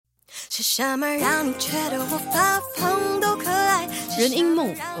是什么让你觉得我发疯都可爱？人因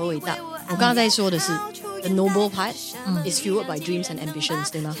梦而伟大。我刚刚在说的是 the noble part is fueled by dreams and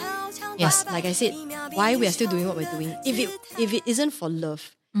ambitions, 对吗？ Yes, like I said, why we are still doing what we're doing. If it isn't for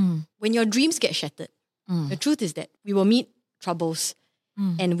love, when your dreams get shattered, the truth is that we will meet troubles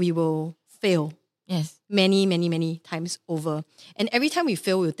and we will fail. Yes. Many times over. And every time we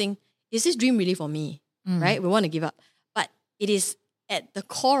fail, we'll think, is this dream really for me? Right? We want to give up. But it is at the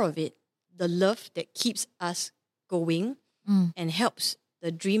core of it, the love that keeps us going and helps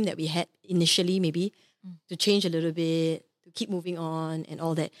the dream that we had initially maybe to change a little bit, to keep moving on and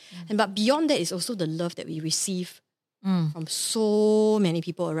all that. But beyond that is also the love that we receive from so many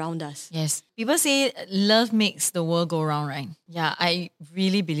people around us. Yes. People say love makes the world go round, right? Yeah, I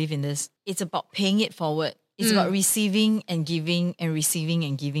really believe in this. It's about paying it forward. It's about receiving and giving and receiving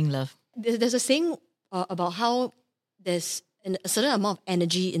and giving love. There's a saying about how there's a certain amount of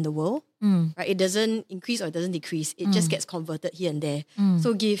energy in the world, right? It doesn't increase or it doesn't decrease. It just gets converted here and there.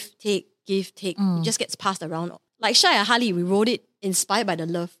 So give, take. It just gets passed around. Like Shai and Harley, we wrote it inspired by the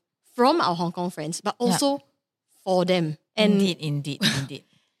love from our Hong Kong friends, but also for them. And Indeed.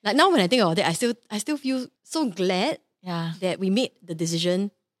 like now when I think about it, I still feel so glad that we made the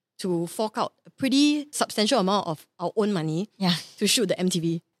decision to fork out a pretty substantial amount of our own money to shoot the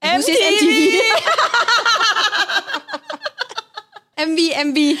MTV. Who says MTV?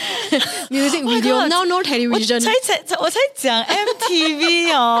 MV music video. Now no television. 我才讲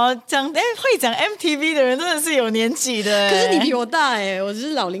MTV 哦，会讲 MTV 的人真的是有年纪的。可是你比我大耶，我只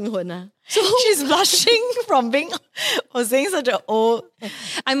是老灵魂啊。So she's blushing from being or saying such an old.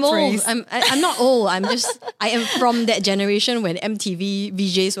 I'm old. I'm not old. I am from that generation when MTV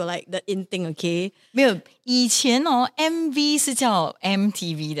VJs were like the in thing. Okay. 没有，以前哦 MV 是叫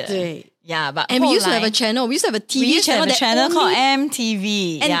MTV 的。对。Yeah, but and we used to have a channel. We used to have a TV channel called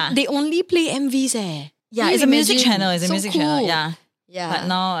MTV. And they only play MVs. Yeah, it's a music channel. It's a music channel. Yeah. Yeah. But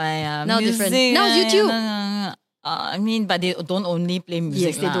now, now music, different. Now it's YouTube. I mean, but they don't only play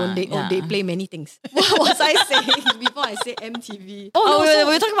music. Yes, they don't. They play many things. What was I saying before I say MTV?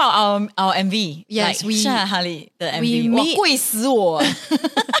 We're talking about our MV. Yes, like, Harley, the MV. 哇，贵死我。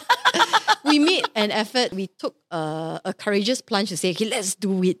We made an effort. We took a courageous plunge to say, okay, let's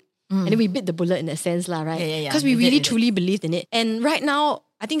do it. And then we bit the bullet in a sense, lah, right? Yeah. Because we really truly believed in it. And right now,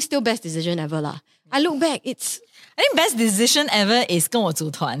 I think still best decision ever, lah. I look back, I think best decision ever is 跟我组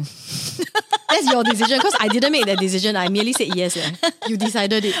团。That's your decision because I didn't make that decision. I merely said yes. You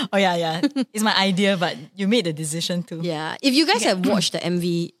decided it. Oh yeah. It's my idea, but you made the decision too. Yeah. If you guys have watched the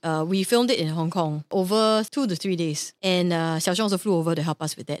MV, we filmed it in Hong Kong over 2 to 3 days. And Xiaoxiong also flew over to help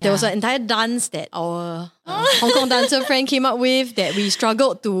us with that. There was an entire dance that our Hong Kong dancer friend came up with that we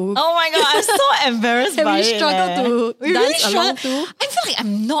struggled to... Oh my God, I'm so embarrassed by it. We struggled to dance along to. I feel like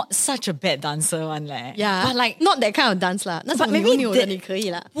I'm not such a bad dancer one leh. Yeah. But like... Not that kind of dance lah. But maybe 你可以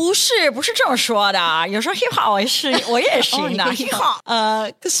啦。不是这么说的，有时候 hip hop 我也行的 hip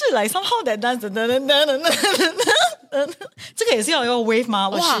hop。可是 like somehow that dance 这个也是要有 wave 吗？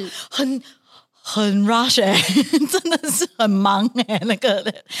哇，很 rush 真的是很忙那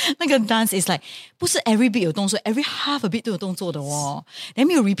个 dance is like 不是 every beat 有动作 every half a beat 都有动作的哦，连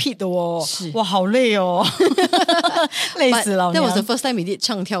没有 repeat 的哦，哇好累哦，累死了。That was the first time we did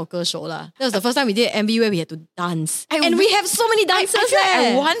唱跳歌手啦。That was the first time we did MV where we had to dance. And we have so many dancers.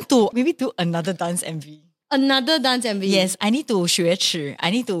 I want to maybe do another dance MV. Another dance MV. Yes, I need to 学耻. I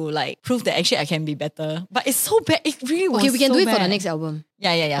need to like prove that actually I can be better. But it's so bad. It really was so bad. Okay, we can do it for the next album.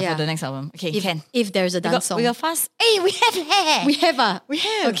 Yeah, for the next album. Okay, if there's a dance song. We got fast. Hey, we have. We have. We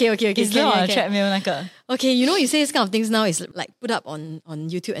have. Okay. It's not on treadmill 那个. Okay, you know you say this kind of things now is like put up on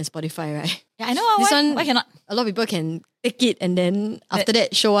YouTube and Spotify, right? Yeah, I know. This why cannot? A lot of people can take it and then after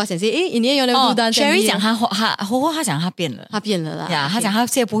that show us and say, hey, in the end you never do dance. Sherry 讲他讲他变了。他变了啦。Yeah, 他讲他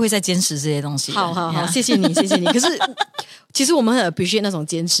现在不会再坚持这些东西。好，谢谢你。可是其实我们很 appreciate 那种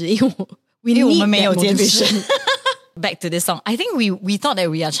坚持，因为我们没有坚持。Back to this song. I think we thought that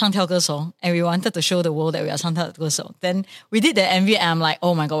we are 唱跳歌手 and we wanted to show the world that we are 唱跳歌手. Then we did the MV and I'm like,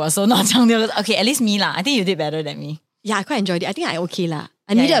 oh my God, we're so not 唱跳歌手. Okay, at least me lah. I think you did better than me. Yeah, I quite enjoyed it. I think I okay lah.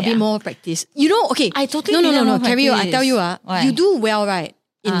 I needed a bit more practice. You know, okay. I totally No. Carry on. I tell you, you do well, right?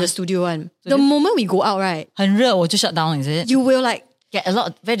 In the studio one. The moment we go out, right? 很热，我就 shut down, is it? You will like get a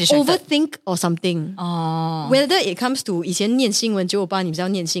lot very distracted. Overthink or something. Whether it comes to 以前念新闻958，你们知道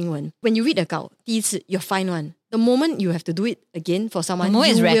念新闻。When you read a 稿，第一次 you're fine one. The moment you have to do it again for someone, the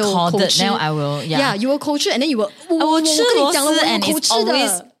moment you it's will recorded, then I will, yeah, you will coach it and then you will. 我吃螺丝 and it's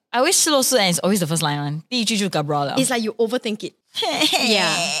always. I always 吃螺丝 and it's always the first line one. 第一句就 Gabriel 了。 It's like you overthink it. Yeah.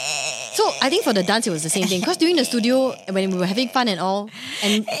 So I think for the dance it was the same thing. Because during the studio, when we were having fun and all,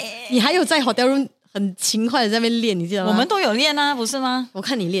 and 你还有在 hotel room 很勤快的在那边练，你记得吗？我们都有练啊，不是吗？我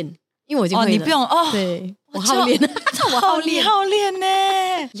看你练，因为我已经会了。你不用哦。对，我好练，我好练，你好练呢。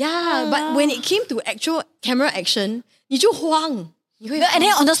Yeah, but when it came to actual camera action, 你就慌。And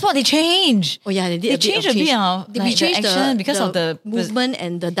then on the spot they change. Oh yeah, they changed a bit of we changed the action because of the the movement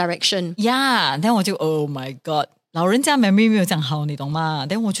and the direction. Yeah, then 我就 Oh my God. 老人家 memory 没有这样好，你懂吗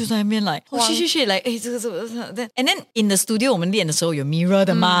 ？Then 我就在那边 like 去 like 这个 and then in the studio 我们练的时候有 mirror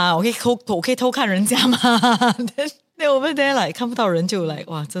的嘛，我可以偷看人家嘛。then over there like 看不到人就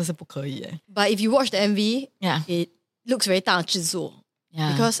like 哇，这是不可以耶。But if you watch the MV, yeah, it looks very 大制作。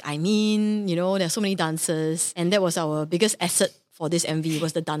Yeah. Because I mean, you know, there's so many dancers, and that was our biggest asset for this MV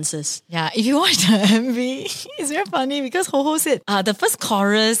was the dancers. Yeah, if you watch the MV, it's very funny because Ho Ho said the first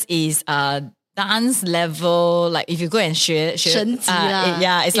chorus is dance level, like if you go and 学升级啦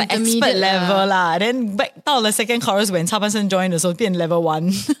yeah, it's like expert level 啦。Then back 到了 second chorus when 插班生 join 的时候变 level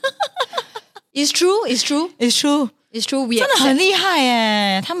 1。It's true, it's true, it's true. It's true. We 真的很厉害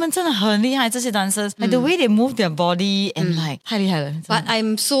耶，他们真的很厉害，这些 dancers like the way they move their body and like 太厉害了。But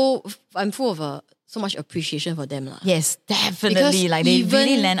I'm full of so much appreciation for them lah. Yes, definitely. Like they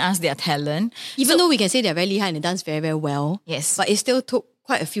really lend us their talent. Even though we can say they're very 厉害 and they dance very, very well. Yes. But it still took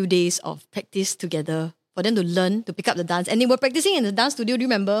quite a few days of practice together for them to learn to pick up the dance. And they were practicing in the dance studio, do you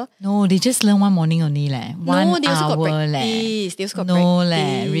remember? No, they just learn one morning only leh. No, they also got hour practice. leh. They also got no practice.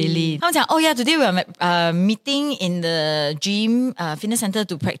 Leh, really. 他们讲 yeah, today we are meeting in the gym fitness center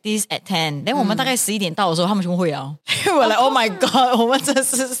to practice at 10. Then 我们大概11点到的时候，他们全部会了。我 like oh my god, 我们真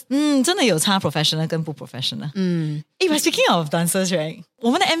是真的有差 professional 跟不 professional. But speaking of dancers, right?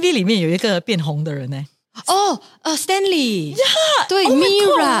 我们的 MV 里面有一个变红的人呢。Stanley. Yeah. 对 Oh my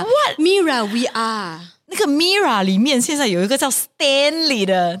Mira. God, what? Mira, we are. 那个 Mira 里面现在有一个叫 Stanley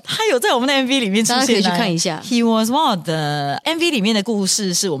的，他有在我们的 MV 里面出现，大家可以去看一下。He was one of the MV 里面的故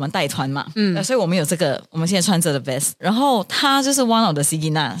事是我们带团嘛，所以我们有这个，我们现在穿着的 vest， 然后他就是 one of the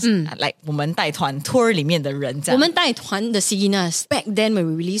Siginas，like 我们带团 tour 里面的人这样。我们带团的 Siginas back then when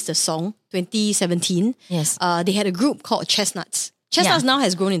we released the song 2017, yes, they had a group called Chestnuts. Chestnuts now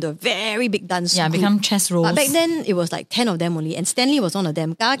has grown into a very big dance group. become chess rolls. But back then it was like 10 of them only, and Stanley was one of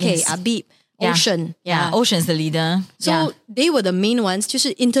them. Kake, Abib, Ocean. Ocean's the leader. So they were the main ones, 就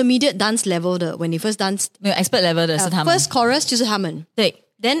是 intermediate dance level 的 when they first danced. 没有 expert level 的是他们。 First chorus 就是他们。对。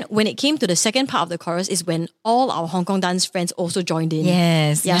Then when it came to the second part of the chorus is when all our Hong Kong dance friends also joined in.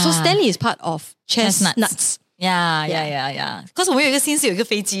 Yes. Yeah. So Stanley is part of Chestnuts. Yeah. Because 我们有一个新是有一个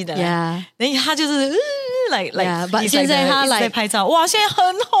飞机的。Yeah. 等于他就是like but 现在他在拍照，哇，现在很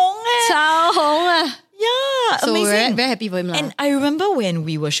红哎，超红啊。Yeah, so amazing. We're very happy for him. And I remember when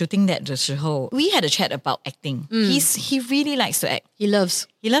we were shooting that 的时候 we had a chat about acting. He really likes to act. He loves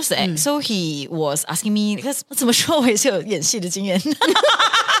to act. So he was asking me, because 怎么说我也是有演戏的经验。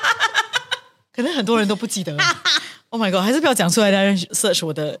可能很多人都不记得。Oh my god! 还是不要讲出来，大家 search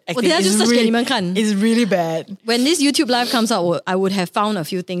我的 acting. 我等下就 search 给你们看。It's really bad. When this YouTube live comes out, I would have found a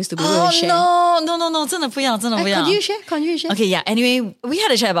few things to be able to share. No! 真的不要。Continue share. Okay, yeah. Anyway, we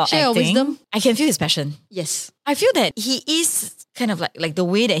had a chat about share acting. Your wisdom. I can feel his passion. Yes. I feel that he is kind of like the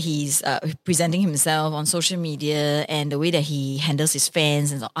way that he's presenting himself on social media and the way that he handles his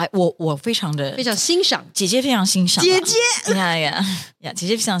fans and so. 我非常欣赏，姐姐非常欣赏，姐姐呀，姐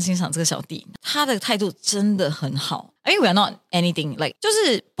姐非常欣赏这个小弟，他的态度真的很好。I mean, we are not anything like 就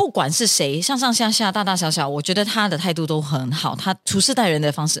是不管是谁，上上下下大大小小，我觉得他的态度都很好，他处事待人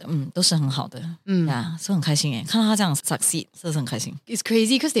的方式，都是很好的，呀，是很开心耶，看到他这样 succeed， 是很开心。It's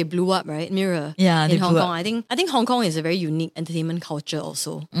crazy because they blew up, right? Mirror. Yeah, in Hong Kong. I think Hong Kong is a very unique entertainment culture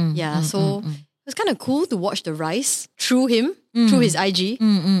also. So it's kind of cool to watch the rise through him, through his IG,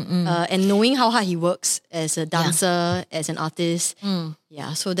 and knowing how hard he works as a dancer, as an artist.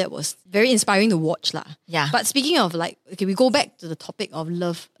 Yeah, so that was very inspiring to watch lah. Yeah. But speaking of like, okay, we go back to the topic of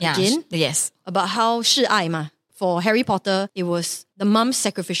love again. Yes. About how 示爱嘛. For Harry Potter, it was the mom's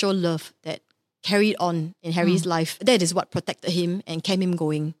sacrificial love that carried on in Harry's life. That is what protected him and kept him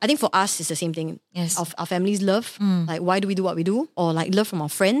going. I think for us, it's the same thing. Yes. Of our family's love. Like, why do we do what we do? Or like love from our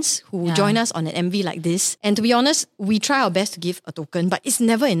friends who join us on an MV like this. And to be honest, we try our best to give a token, but it's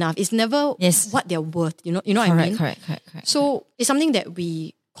never enough. It's never what they're worth. You know what I mean? Correct. So it's something that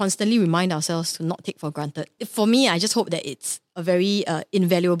we constantly remind ourselves to not take for granted. For me, I just hope that it's a very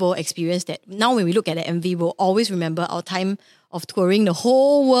invaluable experience that now when we look at the MV, we'll always remember our time of touring the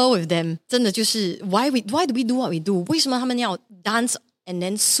whole world with them. 真的就是 why do we do what we do? 为什么他们要 dance and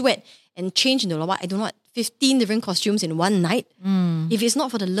then sweat and change into what I do not 15 different costumes in one night if it's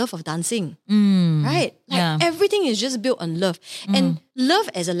not for the love of dancing? Right? Everything is just built on love. And love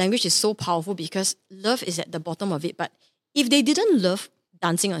as a language is so powerful because love is at the bottom of it. But if they didn't love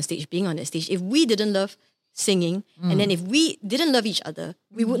dancing on stage, being on the stage, if we didn't love singing, and then if we didn't love each other,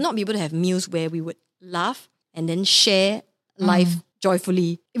 we would not be able to have meals where we would laugh and then share life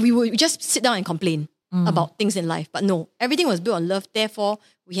joyfully. We would just sit down and complain about things in life. But no, everything was built on love. Therefore,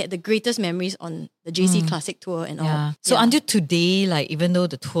 we had the greatest memories on the JC Classic Tour and all. So until today, like even though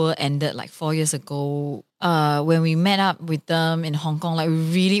the tour ended like 4 years ago, when we met up with them in Hong Kong, like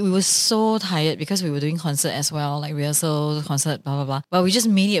we were so tired because we were doing concert as well, like rehearsal, concert, blah, blah, blah. But we just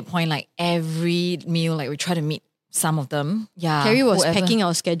made it a point, like every meal, like we try to meet some of them. Yeah. Carrie was packing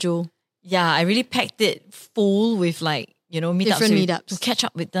our schedule. Yeah, I really packed it full with like, meetups to catch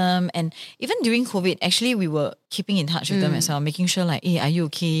up with them. And even during COVID, actually, we were keeping in touch with them as well, making sure like, hey, are you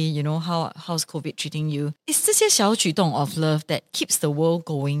okay? How's COVID treating you? It's 这些小举动 of love that keeps the world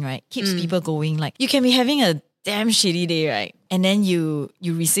going, right? Keeps people going. Like you can be having a damn shitty day, right? And then you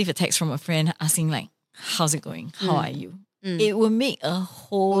receive a text from a friend asking like, how's it going? How are you? It will make a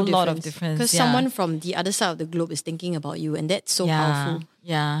whole lot of difference. Because someone from the other side of the globe is thinking about you, and that's so powerful.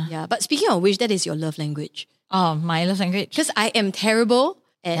 Yeah. But speaking of which, that is your love language. Oh, my love language. Because I am terrible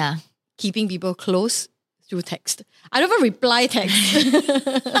at keeping people close through text. I don't even reply text.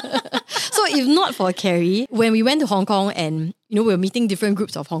 So if not for Carrie, when we went to Hong Kong and we were meeting different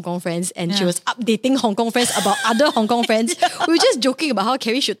groups of Hong Kong friends and she was updating Hong Kong friends about other Hong Kong friends, we were just joking about how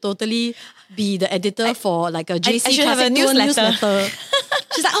Carrie should totally be the editor for like a JC I should have a Classic newsletter.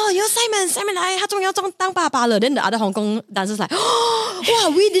 She's like, oh, Simon 来，他终于要当爸爸了. Then the other Hong Kong dancers like, oh, wow,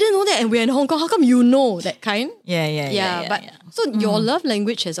 we didn't know that and we're in Hong Kong. How come you know that kind? Yeah. So your love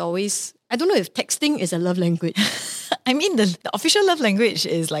language has always, I don't know if texting is a love language. I mean, the official love language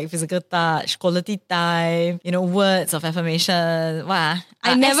is like physical touch, quality time, words of affirmation. Wow.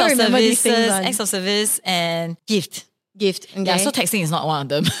 I never remember these things. Acts of service and gift. Okay. Yeah, so texting is not one of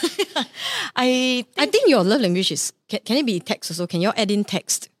them. I think your love language is, can it be text also? Can you add in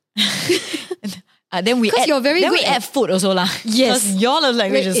text? Then we add food also lah. Yes. Because your love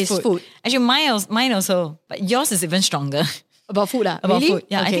language is food. food. Actually, mine also. But yours is even stronger. About food lah? About really? food.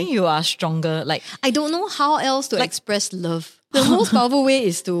 Yeah, okay. I think you are stronger. Like I don't know how else to express love. The most powerful way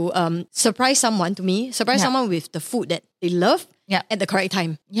is to surprise someone someone with the food that they love at the correct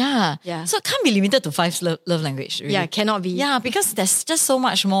time. Yeah. So it can't be limited to 5 love language. Really. Yeah, cannot be. Yeah, because there's just so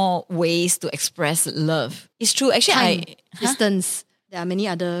much more ways to express love. It's true. Actually, time, distance. There are many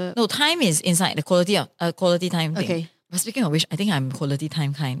other... No, time is inside the quality time thing. Okay. But speaking of which, I think I'm quality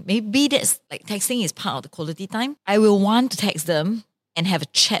time kind. Maybe that's like texting is part of the quality time. I will want to text them and have a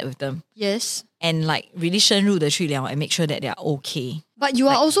chat with them. Yes. And like really 深入的去聊 and make sure that they're okay. But you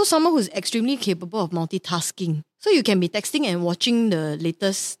are also someone who's extremely capable of multitasking. So you can be texting and watching the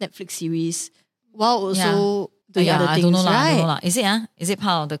latest Netflix series while also doing other things, I don't know right? Lah. Is it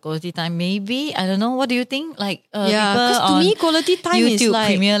part of the quality time? Maybe. I don't know. What do you think? Like because to me, quality time YouTube is like...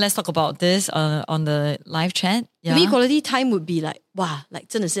 Premiere, let's talk about this on the live chat. To me, quality time would be like, wow, like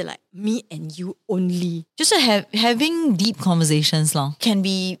真的是 like me and you only. Just having deep conversations long can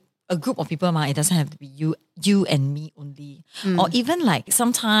be a group of people, it doesn't have to be you and me only. Or even like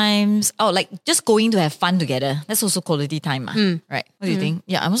sometimes, like just going to have fun together. That's also quality time, right? What do you think?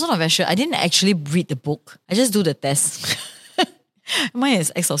 Yeah, I'm also not very sure. I didn't actually read the book. I just do the test. Mine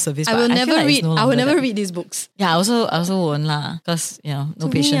is acts of service. I will never read these books. Yeah, I also won't lah, because no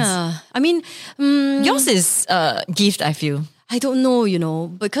patience. I mean, yours is gift. I feel. I don't know,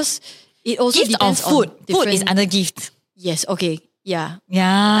 because it also gift depends of food. on different... Food is under gift. Yes. Okay. Yeah.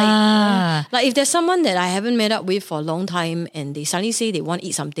 Like if there's someone that I haven't met up with for a long time and they suddenly say they want to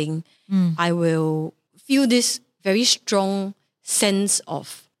eat something, I will feel this very strong sense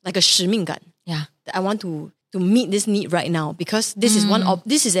of like a 使命感. Yeah. That I want to meet this need right now because this is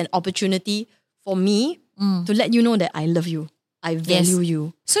this is an opportunity for me to let you know that I love you. I value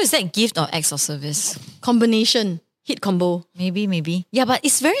you. So is that gift or acts of service? Combination. Hit combo. Maybe. Yeah, but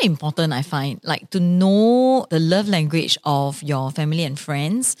it's very important, I find, like to know the love language of your family and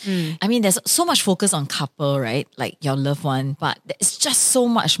friends. I mean, there's so much focus on couple, right? Like your loved one, but it's just so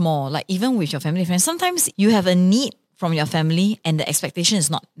much more. Like even with your family and friends, sometimes you have a need from your family and the expectation is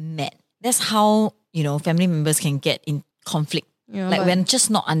not met. That's how, family members can get in conflict. Yeah, like when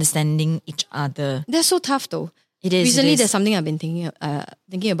just not understanding each other. That's so tough though. It is. Recently, there's something I've been thinking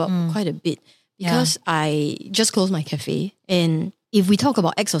about quite a bit. Because I just closed my cafe. And if we talk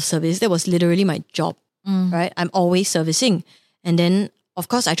about acts of service, that was literally my job, right? I'm always servicing. And then, of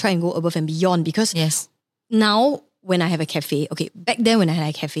course, I try and go above and beyond because now when I have a cafe, back then when I had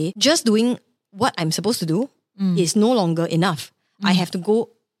a cafe, just doing what I'm supposed to do is no longer enough. I have to go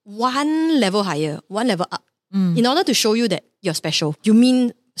one level higher, one level up in order to show you that you're special. You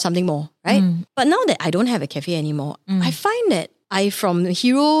mean something more, right? But now that I don't have a cafe anymore, I find that I from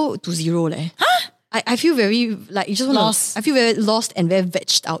hero to zero. I feel very like you just want Lost. I feel very lost and very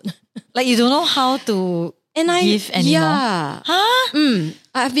vegged out. Like you don't know how to give anymore. Yeah.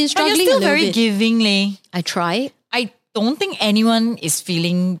 I've been But struggling you're still a little very bit. giving. I try. I don't think anyone is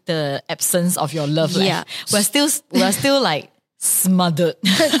feeling the absence of your love. Yeah. We're still like smothered.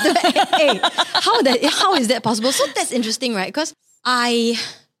 Hey, how is that possible? So that's interesting, right? Because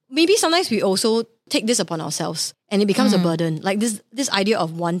maybe sometimes we also take this upon ourselves and it becomes a burden. Like this idea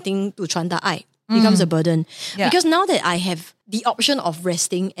of wanting to 传达爱 becomes a burden. Yeah. Because now that I have the option of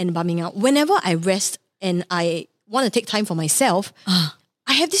resting and bumming out, whenever I rest and I want to take time for myself,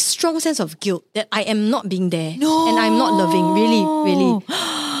 I have this strong sense of guilt that I am not being there and I'm not loving. Really.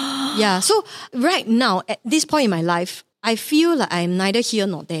 Yeah. So right now, at this point in my life, I feel like I am neither here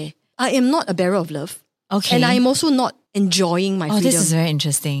nor there. I am not a bearer of love. Okay. And I am also not enjoying my freedom. This is very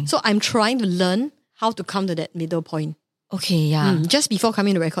interesting. So I'm trying to learn how to come to that middle point. Okay, yeah. Just before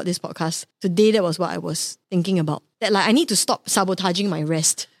coming to record this podcast, today that was what I was thinking about. That like I need to stop sabotaging my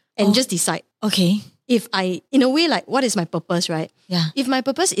rest and just decide. Okay. If I, in a way, like what is my purpose, right? Yeah. If my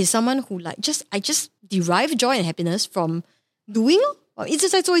purpose is someone who like I just derive joy and happiness from doing, or 一直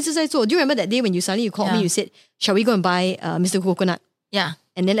在做. Do you remember that day when you suddenly called me, you said, shall we go and buy Mr. Coconut? Yeah.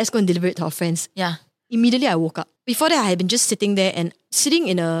 And then let's go and deliver it to our friends. Yeah. Immediately I woke up. Before that, I had been just sitting there and sitting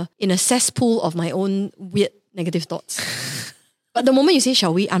in a cesspool of my own weird negative thoughts. But the moment you say,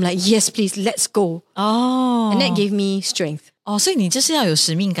 shall we? I'm like, yes, please, let's go. Oh. And that gave me strength. 所以你就是要有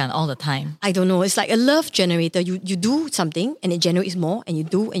使命感 all the time. I don't know. It's like a love generator. You do something and it generates more, and you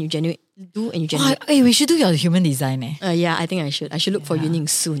do and you generate. Hey, we should do your human design. Yeah, I think I should. I should look for Yuning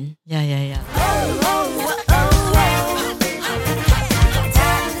soon. Yeah.